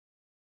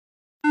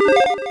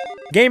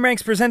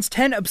Gameranx presents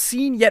 10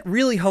 obscene yet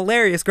really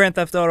hilarious Grand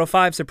Theft Auto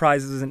 5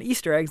 surprises and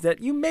Easter eggs that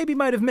you maybe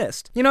might have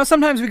missed. You know,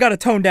 sometimes we gotta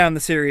tone down the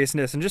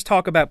seriousness and just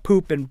talk about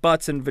poop and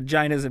butts and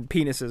vaginas and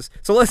penises.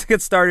 So let's get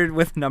started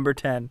with number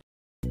 10.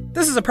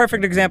 This is a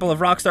perfect example of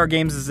Rockstar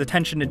Games'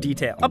 attention to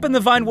detail. Up in the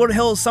Vinewood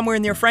Hills, somewhere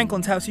near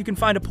Franklin's house, you can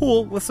find a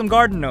pool with some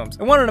garden gnomes,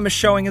 and one of them is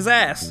showing his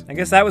ass. I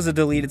guess that was a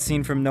deleted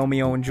scene from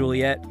Romeo and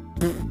Juliet.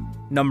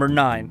 Number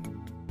 9.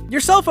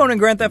 Your cell phone in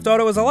Grand Theft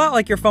Auto is a lot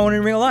like your phone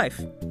in real life.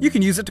 You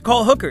can use it to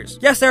call hookers.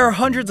 Yes, there are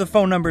hundreds of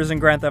phone numbers in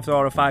Grand Theft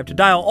Auto 5 to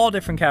dial all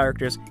different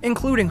characters,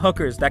 including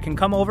hookers that can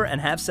come over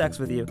and have sex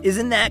with you.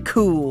 Isn't that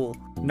cool?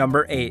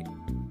 Number 8.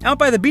 Out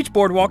by the beach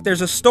boardwalk, there's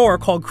a store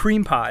called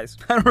Cream Pies.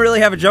 I don't really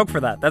have a joke for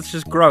that, that's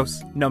just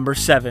gross. Number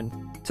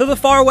 7. To the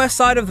far west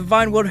side of the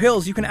Vinewood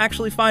Hills, you can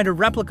actually find a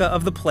replica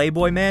of the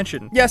Playboy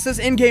Mansion. Yes, this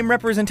in-game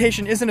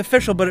representation isn't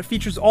official, but it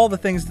features all the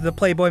things that the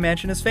Playboy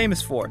Mansion is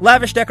famous for.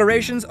 Lavish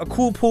decorations, a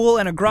cool pool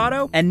and a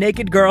grotto, and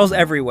naked girls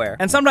everywhere.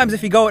 And sometimes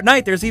if you go at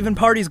night, there's even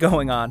parties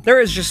going on. There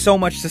is just so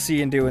much to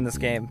see and do in this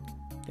game,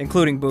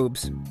 including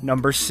boobs.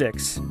 Number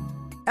 6.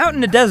 Out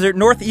in the desert,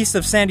 northeast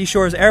of Sandy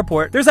Shores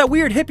Airport, there's that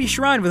weird hippie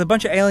shrine with a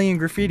bunch of alien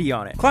graffiti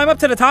on it. Climb up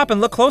to the top and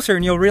look closer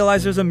and you'll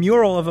realize there's a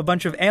mural of a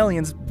bunch of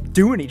aliens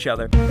doing each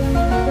other.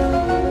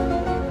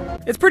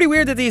 It's pretty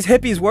weird that these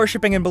hippies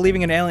worshipping and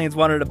believing in aliens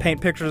wanted to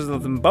paint pictures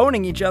of them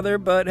boning each other,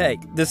 but hey,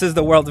 this is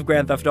the world of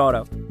Grand Theft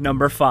Auto.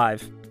 Number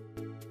 5.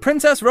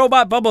 Princess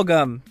Robot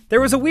Bubblegum. There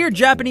was a weird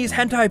Japanese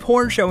hentai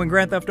porn show in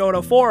Grand Theft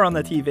Auto 4 on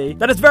the TV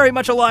that is very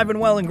much alive and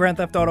well in Grand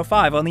Theft Auto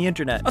 5 on the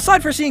internet.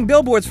 Aside from seeing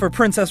billboards for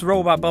Princess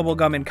Robot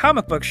Bubblegum in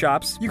comic book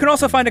shops, you can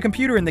also find a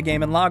computer in the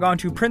game and log on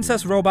to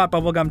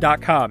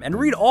princessrobotbubblegum.com and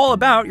read all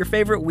about your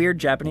favorite weird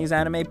Japanese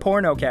anime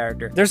porno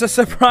character. There's a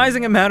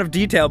surprising amount of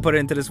detail put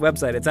into this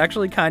website. It's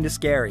actually kind of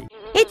scary.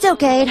 It's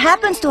okay, it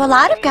happens to a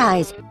lot of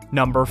guys.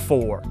 Number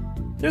 4.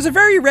 There's a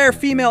very rare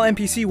female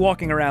NPC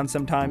walking around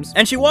sometimes,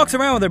 and she walks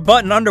around with her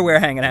butt and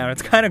underwear hanging out.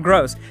 It's kind of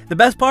gross. The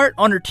best part,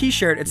 on her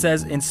t-shirt it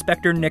says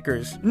Inspector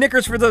Knickers.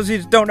 Knickers, for those of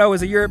you who don't know,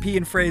 is a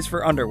European phrase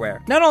for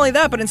underwear. Not only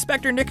that, but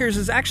Inspector Knickers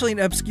is actually an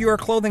obscure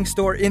clothing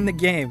store in the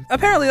game.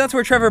 Apparently that's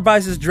where Trevor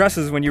buys his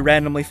dresses when you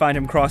randomly find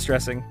him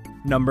cross-dressing.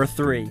 Number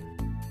 3.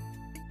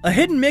 A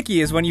hidden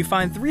Mickey is when you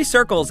find 3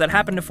 circles that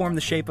happen to form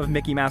the shape of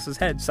Mickey Mouse's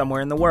head somewhere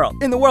in the world.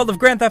 In the world of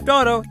Grand Theft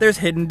Auto, there's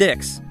hidden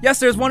dicks. Yes,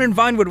 there's one in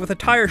Vinewood with a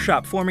tire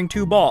shop forming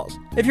 2 balls.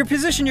 If you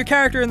position your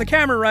character in the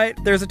camera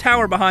right, there's a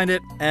tower behind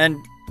it, and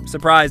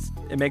surprise,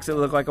 it makes it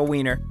look like a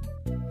wiener.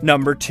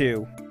 Number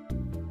 2.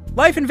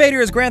 Life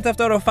Invader is Grand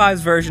Theft Auto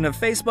 5's version of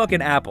Facebook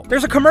and Apple.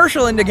 There's a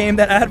commercial in the game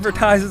that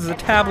advertises a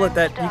tablet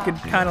that you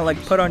could kind of like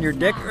put on your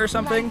dick or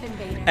something,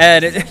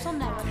 and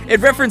it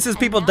references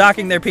people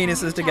docking their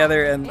penises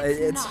together, and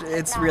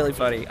it's really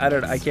funny.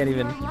 I can't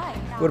even,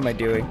 what am I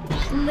doing?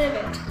 Live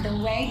it the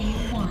way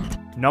you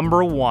want.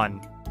 Number 1.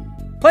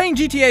 Playing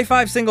GTA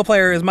 5 single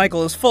player as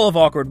Michael is full of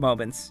awkward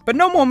moments. But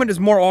no moment is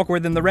more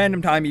awkward than the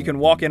random time you can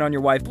walk in on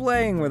your wife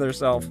playing with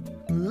herself.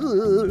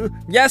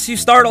 Yes, you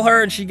startle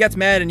her and she gets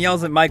mad and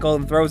yells at Michael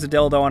and throws a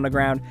dildo on the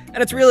ground,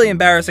 and it's really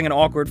embarrassing and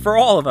awkward for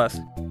all of us.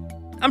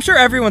 I'm sure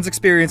everyone's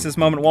experienced this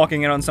moment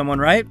walking in on someone,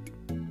 right?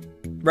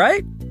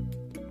 Right?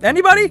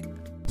 Anybody?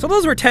 So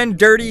those were 10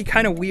 dirty,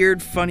 kind of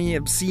weird, funny,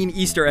 obscene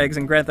Easter eggs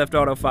in Grand Theft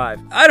Auto 5.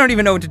 I don't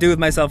even know what to do with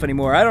myself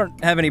anymore. I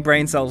don't have any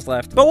brain cells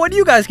left. But what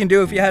you guys can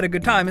do if you had a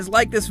good time is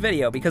like this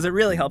video, because it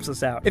really helps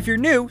us out. If you're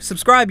new,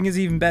 subscribing is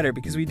even better,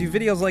 because we do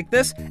videos like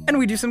this, and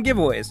we do some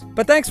giveaways.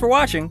 But thanks for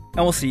watching,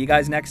 and we'll see you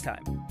guys next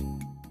time.